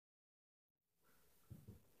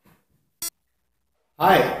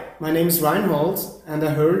Hi, my name is Reinhold, and I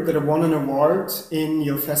heard that I won an award in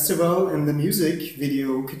your festival in the music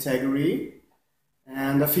video category,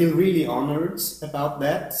 and I feel really honored about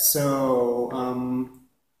that.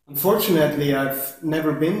 Unfortunately, I've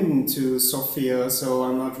never been to Sofia, so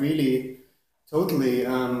I'm not really totally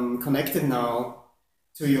connected now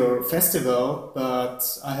to your festival, but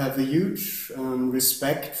I have a huge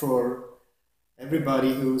respect for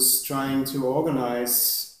everybody who's trying to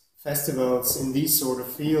organize festivals in these sort of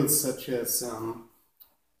fields, such as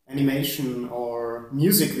animation or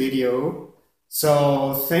music video.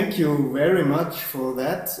 So thank you very much for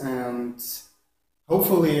that, and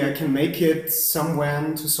hopefully I can make it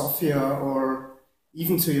somewhere to Sofia or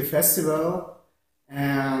even to your festival.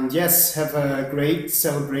 And yes, have a great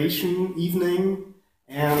celebration evening,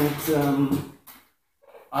 and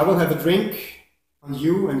I will have a drink on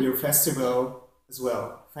you and your festival as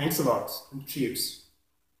well. Thanks a lot, and cheers.